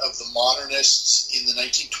side of the modernists in the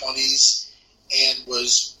 1920s and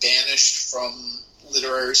was banished from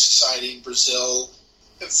literary society in Brazil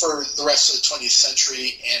for the rest of the 20th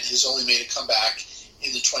century, and has only made a comeback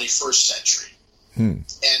in the 21st century. And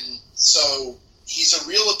so he's a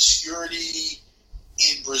real obscurity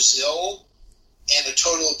in Brazil and a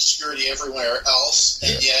total obscurity everywhere else,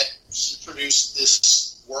 and yet he produced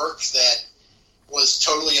this work that was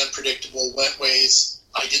totally unpredictable, went ways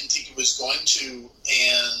I didn't think it was going to,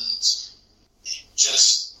 and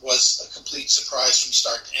just was a complete surprise from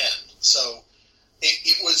start to end. So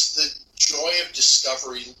it was the joy of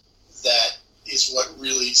discovery that is what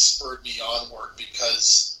really spurred me onward,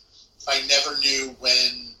 because I never knew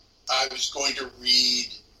when I was going to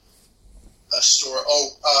read a story.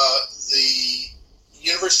 The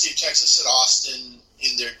University of Texas at Austin,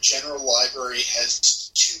 in their general library, has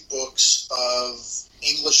 2 books of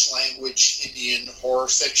English language Indian horror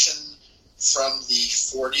fiction from the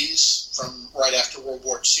 40s, from right after World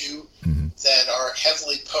War II, that are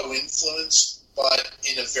heavily Poe influenced, but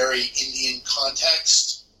in a very Indian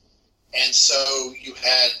context. And so you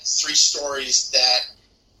had 3 stories that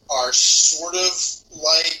are sort of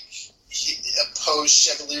like Poe's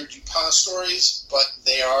Chevalier du Pan stories, but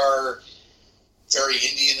they are very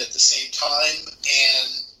Indian at the same time.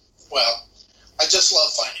 And, well, I just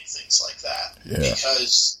love finding things like that,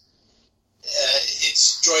 because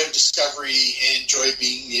it's joy of discovery and joy of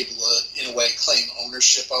being able to, in a way, claim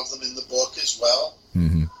ownership of them in the book as well.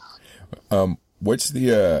 What's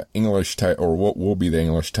the English title, or what will be the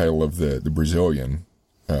English title of the Brazilian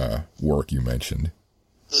work you mentioned?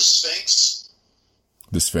 The Sphinx.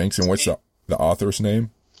 The Sphinx, and what's the author's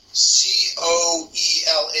name? Coelhoneto.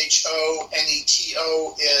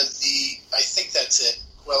 I think that's it.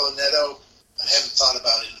 Coelho Neto. I haven't thought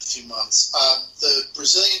about it in a few months. The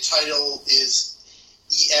Brazilian title is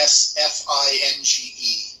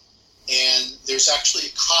Esfinge, and there's actually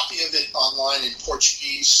a copy of it online in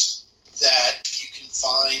Portuguese that you can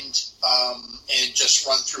find and just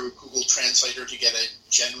run through a Google Translator to get a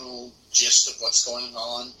general gist of what's going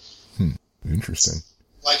on. Interesting.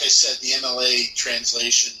 Like I said, the MLA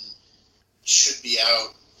translation should be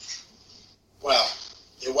out. Well,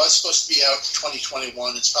 it was supposed to be out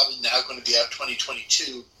 2021. It's probably now going to be out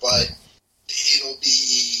 2022, but it'll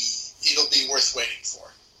be worth waiting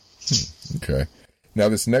for. Okay. Now,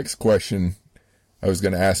 this next question I was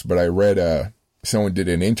going to ask, but I read someone did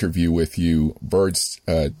an interview with you,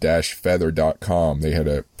 birds-feather.com. They had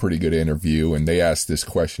a pretty good interview, and they asked this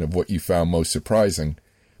question of what you found most surprising.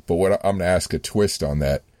 But what I'm going to ask a twist on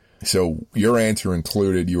that. So your answer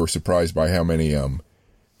included you were surprised by how many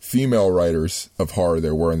female writers of horror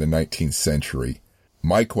there were in the 19th century.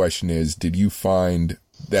 My question is, did you find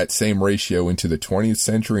that same ratio into the 20th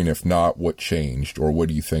century? And if not, what changed, or what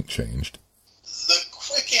do you think changed? The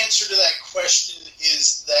quick answer to that question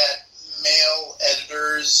is that male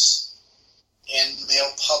editors and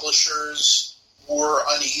male publishers were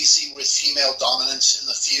uneasy with female dominance in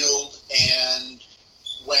the field, and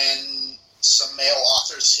when some male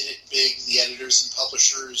authors hit it big, the editors and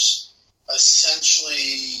publishers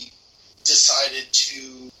essentially decided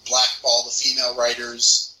to blackball the female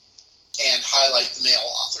writers and highlight the male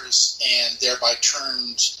authors, and thereby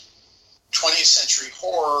turned 20th century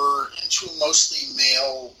horror into a mostly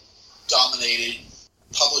male-dominated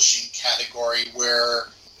publishing category,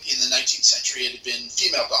 where in the 19th century it had been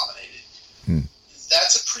female-dominated.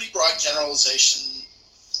 That's a pretty broad generalization,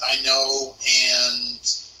 I know, and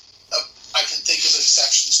I can think of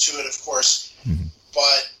exceptions to it, of course,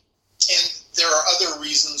 but there are other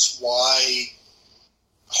reasons why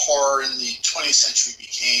horror in the 20th century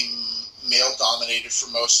became male-dominated for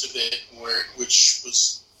most of it, which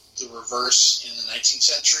was the reverse in the 19th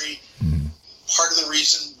century. Part of the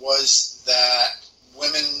reason was that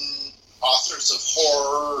women authors of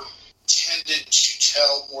horror tended to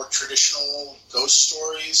tell more traditional ghost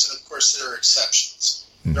stories, and of course there are exceptions.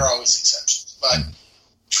 There are always exceptions, but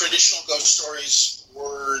traditional ghost stories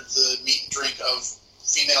were the meat and drink of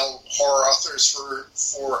female horror authors for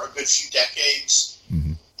a good few decades,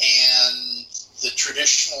 and the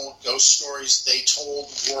traditional ghost stories they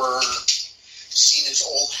told were seen as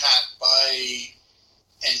old hat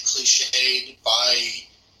and cliched by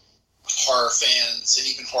horror fans and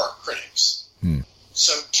even horror critics.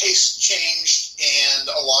 So tastes changed, and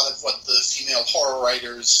a lot of what the female horror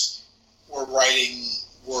writers were writing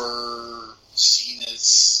were seen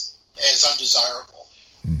as undesirable.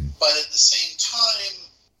 But at the same time,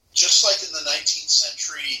 just like in the 19th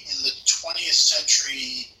century, in the 20th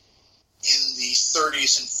century, in the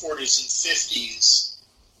 30s and 40s and 50s,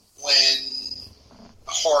 when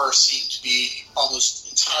horror seemed to be almost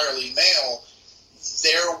entirely male,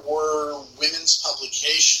 there were women's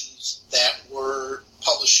publications that were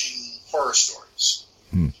publishing horror stories.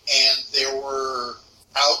 And there were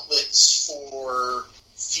outlets for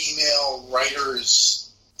female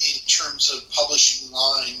writers in terms of publishing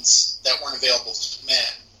lines that weren't available to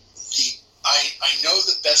men. I know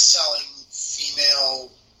the best-selling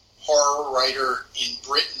female horror writer in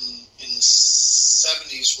Britain in the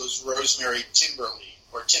 70s was Rosemary Timperley.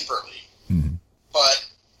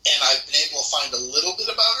 And I've been able to find a little bit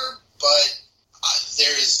about her, but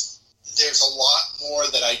there is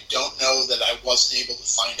wasn't able to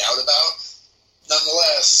find out about.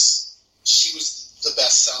 Nonetheless, she was the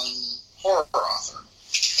best-selling horror author,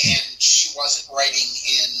 and she wasn't writing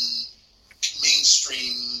in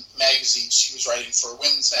mainstream magazines. She was writing for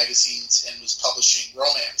women's magazines and was publishing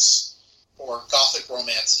romance or gothic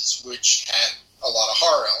romances, which had a lot of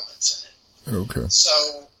horror elements in it. Okay.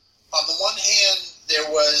 So, on the one hand, there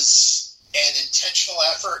was an intentional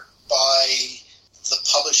effort by the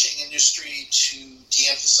publishing industry to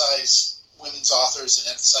de-emphasize women's authors and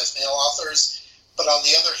emphasize male authors, but on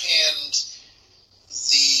the other hand,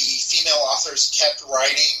 the female authors kept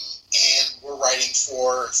writing and were writing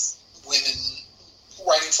for women,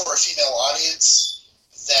 writing for a female audience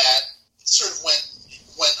that sort of went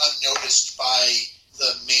unnoticed by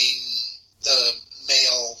the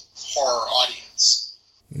male horror audience.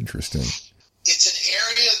 Interesting. It's an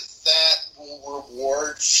area that will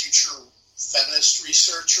reward future feminist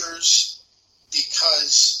researchers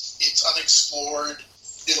because it's unexplored.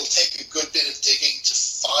 It'll take a good bit of digging to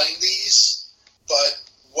find these, but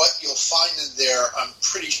what you'll find in there, I'm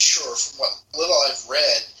pretty sure, from what little I've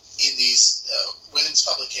read in these women's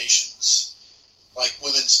publications, like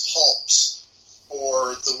Women's Pulps,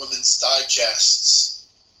 or the Women's Digests,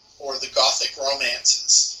 or the Gothic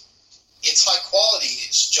romances, it's high quality.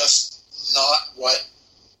 It's just not what,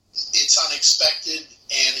 it's unexpected,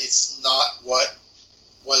 and it's not what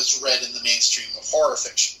was read in the mainstream of horror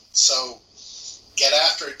fiction. So get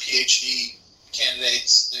after it, PhD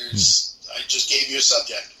candidates. I just gave you a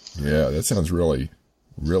subject. Yeah, that sounds really,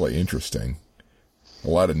 really interesting. A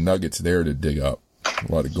lot of nuggets there to dig up.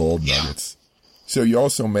 A lot of gold nuggets. So you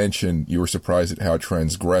also mentioned you were surprised at how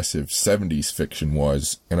transgressive 70s fiction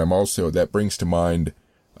was. And that brings to mind,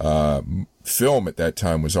 film at that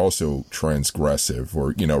time was also transgressive,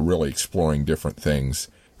 or, really exploring different things.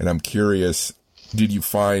 And I'm curious, did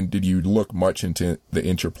you look much into the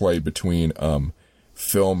interplay between,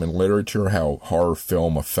 film and literature, how horror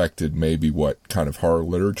film affected maybe what kind of horror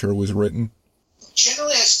literature was written?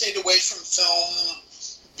 Generally, I stayed away from film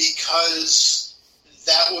because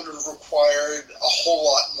that would have required a whole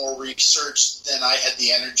lot more research than I had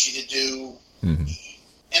the energy to do. Mm-hmm.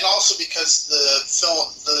 And also because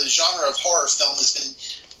the genre of horror film has been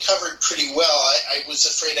covered pretty well. I was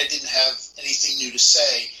afraid I didn't have anything new to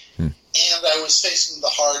say. And I was facing the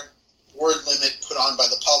hard word limit put on by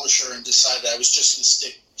the publisher and decided I was just going to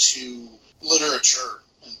stick to literature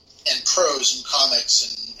and prose and comics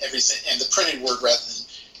and everything, and the printed word rather than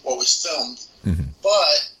what was filmed. Mm-hmm.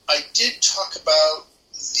 But I did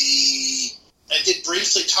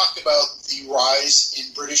briefly talk about the rise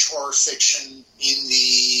in British horror fiction in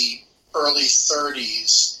the early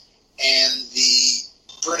 30s and the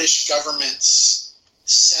British government's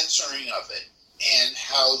censoring of it, and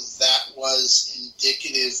how that was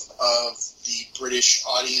indicative of the British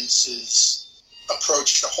audience's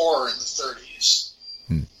approach to horror in the 30s.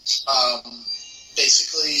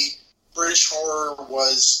 Basically, British horror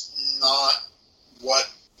was not what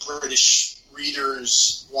British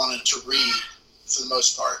readers wanted to read, for the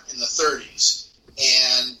most part, in the 30s.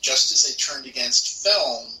 And just as they turned against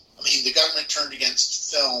film, the government turned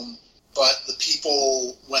against film, but the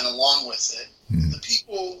people went along with it. The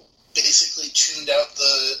people basically tuned out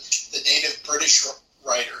the native British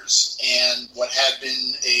writers, and what had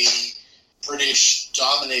been a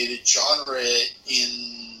British-dominated genre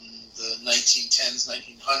in the 1910s,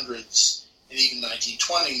 1900s, and even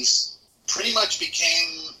 1920s pretty much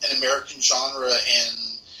became an American genre, and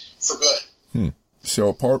for good. So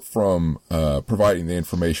apart from providing the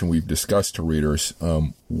information we've discussed to readers,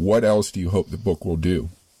 what else do you hope the book will do?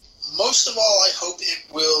 Most of all, I hope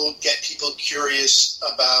it will get people curious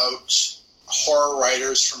about horror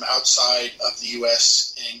writers from outside of the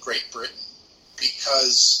U.S. and Great Britain,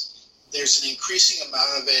 because there's an increasing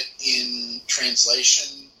amount of it in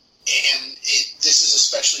translation, and this is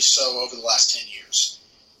especially so over the last 10 years.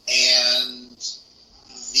 And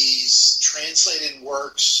these translated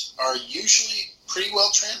works are usually pretty well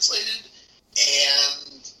translated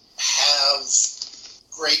and have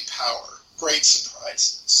great power, great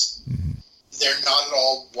surprises. Mm-hmm. They're not at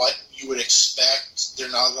all what you would expect. They're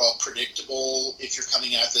not at all predictable if you're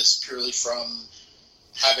coming at this purely from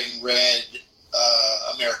having read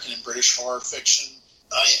American and British horror fiction.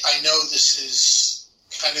 I know this is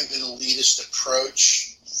kind of an elitist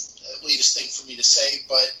approach, elitist thing for me to say,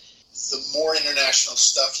 but the more international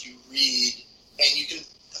stuff you read, and you can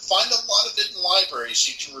find a lot of it in libraries.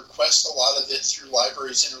 You can request a lot of it through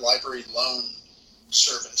libraries' interlibrary loan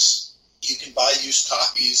service. You can buy used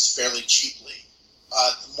copies fairly cheaply.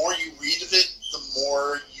 The more you read of it, the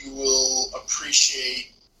more you will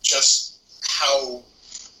appreciate just how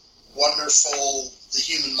wonderful the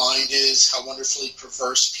human mind is, how wonderfully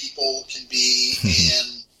perverse people can be,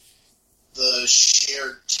 and the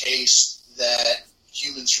shared taste that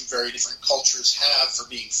humans from very different cultures have for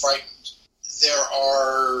being frightened.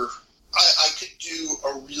 I could do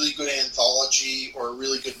a really good anthology or a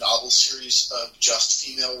really good novel series of just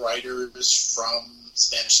female writers from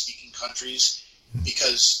Spanish-speaking countries,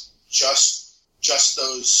 because just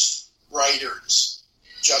those writers,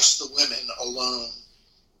 just the women alone,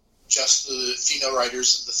 just the female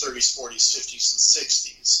writers of the 30s, 40s, 50s, and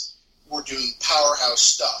 60s were doing powerhouse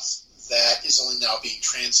stuff that is only now being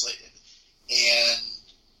translated. And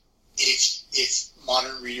if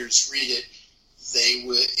modern readers read it,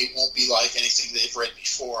 it won't be like anything they've read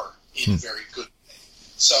before in a very good way.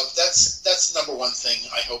 So that's the number one thing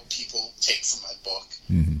I hope people take from my book.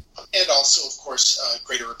 Mm-hmm. And also, of course,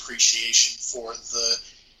 greater appreciation for the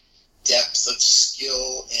depth of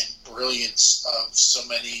skill and brilliance of so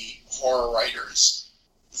many horror writers.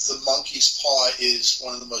 The Monkey's Paw is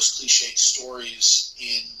one of the most cliched stories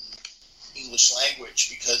in English language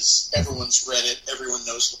because everyone's read it, everyone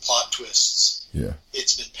knows the plot twists. Yeah.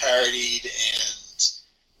 It's been parodied and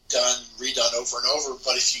redone over and over,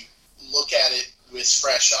 but if you look at it with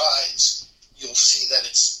fresh eyes, you'll see that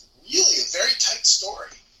it's really a very tight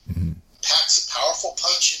story. Mm-hmm. Packs a powerful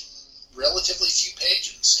punch in relatively few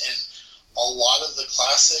pages, and a lot of the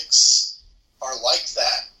classics are like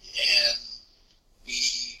that, and we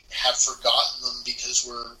have forgotten them because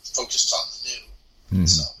we're focused on the new. Mm-hmm.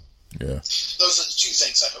 So, yeah. Those are the two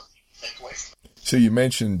things I hope you take away from it. So you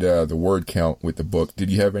mentioned the word count with the book. Did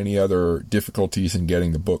you have any other difficulties in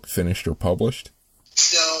getting the book finished or published?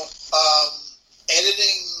 No.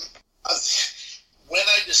 Editing, when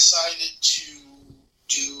I decided to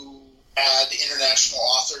add international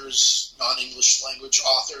authors, non-English language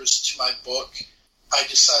authors to my book, I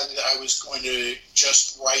decided I was going to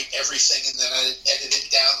just write everything and then I'd edit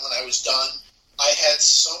it down when I was done. I had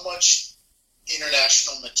so much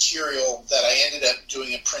international material that I ended up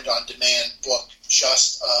doing a print-on-demand book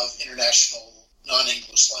just of international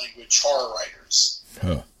non-English language horror writers.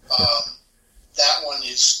 Huh. That one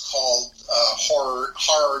is called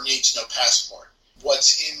Horror Needs No Passport.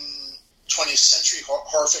 What's in 20th century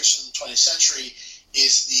horror fiction in the 20th century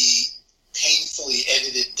is the painfully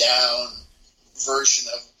edited down version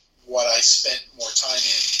of what I spent more time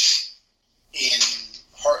in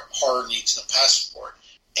Horror Needs No Passport.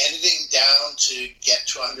 Editing down to get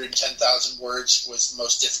to 110,000 words was the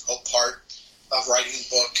most difficult part of writing a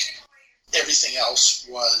book. Everything else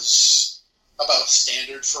was about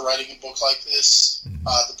standard for writing a book like this.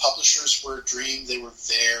 The publishers were a dream. They were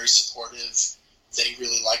very supportive. They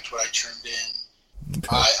really liked what I turned in.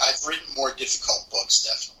 Okay. I've written more difficult books,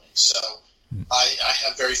 definitely. So I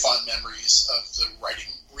have very fond memories of the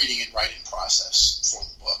reading and writing process for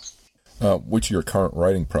the book. What's your current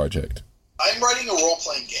writing project? I'm writing a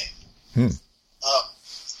role-playing game.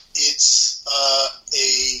 It's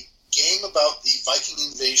a game about the Viking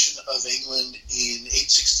invasion of England in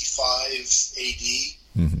 865 AD,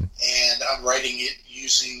 and I'm writing it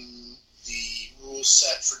using the rule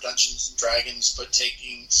set for Dungeons and Dragons, but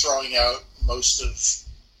throwing out most of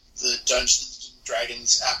the Dungeons and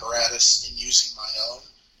Dragons apparatus and using my own.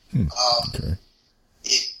 Okay.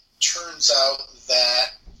 It turns out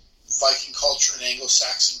that Viking culture and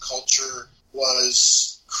Anglo-Saxon culture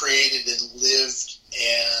was created and lived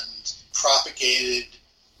and propagated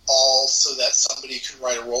all so that somebody could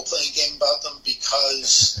write a role-playing game about them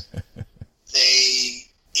because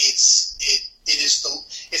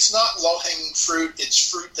it's not low-hanging fruit. It's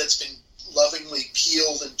fruit that's been lovingly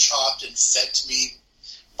peeled and chopped and fed to me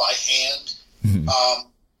by hand.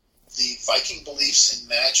 The Viking beliefs in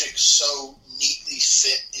magic so neatly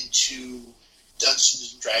fit into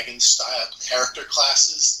Dungeons and Dragons style character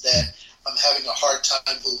classes that I'm having a hard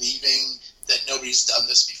time believing that nobody's done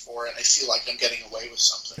this before, and I feel like I'm getting away with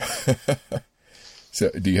something. So,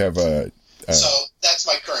 do you have so that's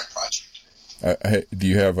my current project. Do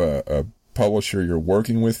you have a publisher you're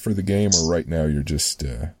working with for the game, or right now you're just?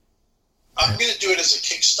 I'm going to do it as a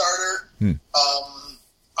Kickstarter.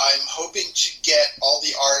 I'm hoping to get all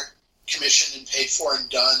the art commissioned and paid for and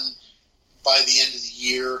done by the end of the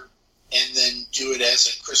year, and then do it as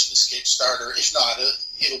a Christmas Kickstarter. If not,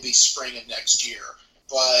 it'll be spring of next year.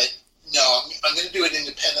 But no, I'm going to do it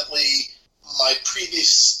independently. My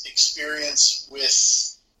previous experience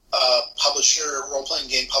with a role-playing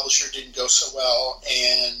game publisher, didn't go so well,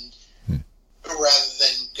 and rather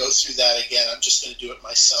than go through that again, I'm just going to do it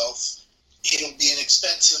myself. It'll be an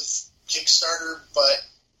expensive Kickstarter, but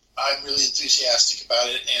I'm really enthusiastic about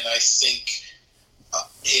it, and I think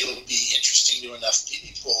it'll be interesting to enough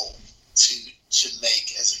people to to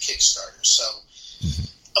make as a Kickstarter. So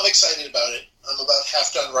I'm excited about it. I'm about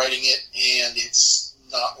half done writing it, and it's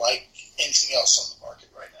not like anything else on the market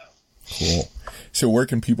right now. Cool. So where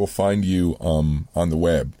can people find you on the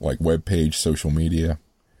web, like webpage, social media?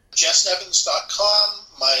 JessNevins.com.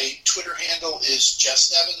 My Twitter handle is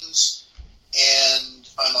Jess Nevins, and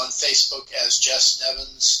I'm on Facebook as Jess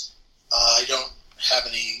Nevins. I don't have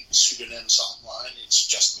any pseudonyms online. It's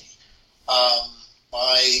just me.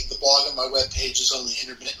 The blog on my webpage is only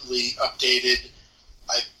intermittently updated.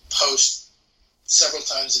 I post several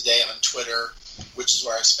times a day on Twitter, which is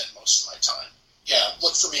where I spend most of my time. Yeah,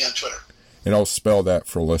 look for me on Twitter. And I'll spell that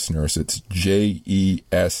for listeners. It's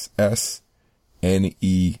JessNevins.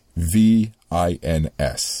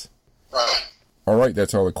 Right. All right,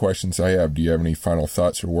 that's all the questions I have. Do you have any final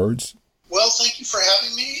thoughts or words? Well, thank you for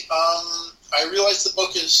having me. I realize the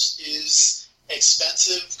book is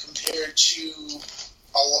expensive compared to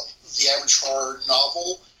the average horror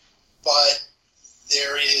novel, but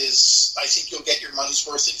I think you'll get your money's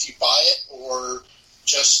worth if you buy it, or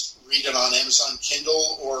just read it on Amazon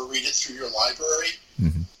Kindle, or read it through your library.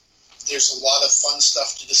 Mm-hmm. There's a lot of fun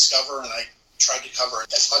stuff to discover, and I tried to cover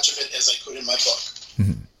as much of it as I could in my book.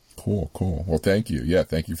 Mm-hmm. Cool. Well, thank you. Yeah,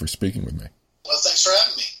 thank you for speaking with me. Well, thanks for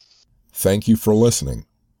having me. Thank you for listening.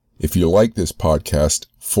 If you like this podcast,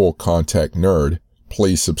 Full Contact Nerd,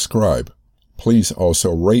 please subscribe. Please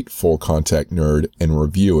also rate Full Contact Nerd and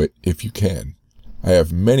review it if you can. I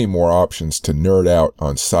have many more options to nerd out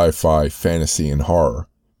on sci-fi, fantasy, and horror.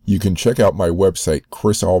 You can check out my website,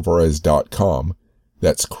 chrisalvarez.com.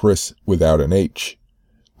 That's Chris without an H.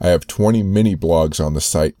 I have 20 mini blogs on the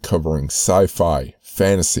site covering sci-fi,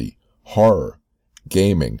 fantasy, horror,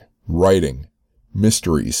 gaming, writing,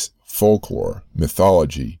 mysteries, folklore,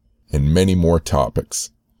 mythology, and many more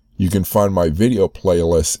topics. You can find my video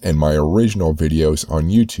playlists and my original videos on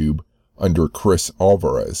YouTube under Chris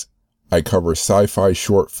Alvarez. I cover sci-fi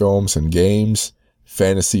short films and games,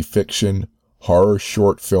 fantasy fiction, horror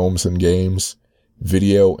short films and games,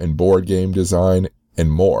 video and board game design,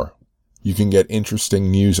 and more. You can get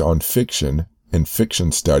interesting news on fiction and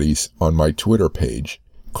fiction studies on my Twitter page,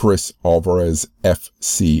 Chris Alvarez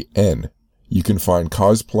FCN. You can find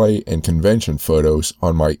cosplay and convention photos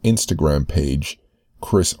on my Instagram page,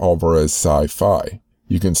 Chris Alvarez Sci-Fi.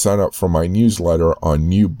 You can sign up for my newsletter on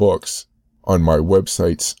new books on my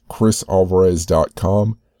websites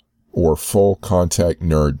chrisalvarez.com or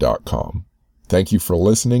fullcontactnerd.com. Thank you for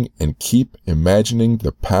listening, and keep imagining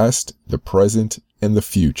the past, the present, and the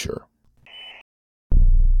future.